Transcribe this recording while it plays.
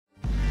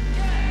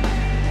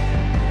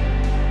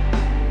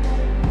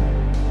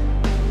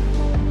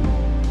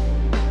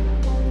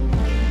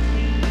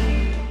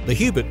The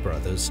Hubert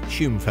brothers'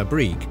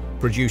 Fabrique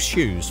produced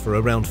shoes for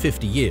around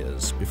 50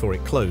 years before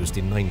it closed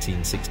in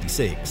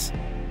 1966.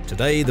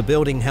 Today, the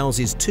building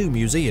houses 2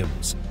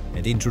 museums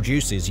and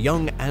introduces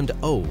young and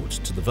old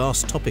to the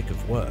vast topic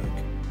of work.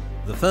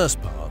 The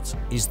first part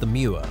is the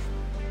MUA,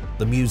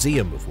 the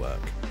Museum of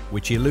Work,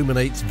 which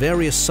illuminates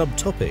various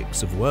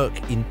subtopics of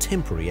work in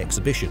temporary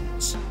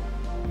exhibitions.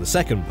 The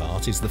second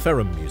part is the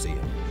FERRUM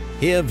Museum.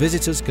 Here,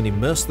 visitors can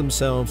immerse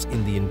themselves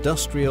in the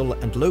industrial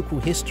and local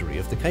history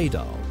of the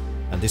Kedal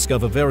and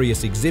discover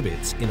various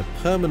exhibits in a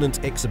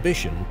permanent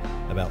exhibition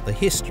about the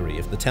history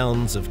of the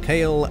towns of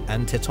Kehl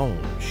and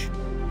Tétange.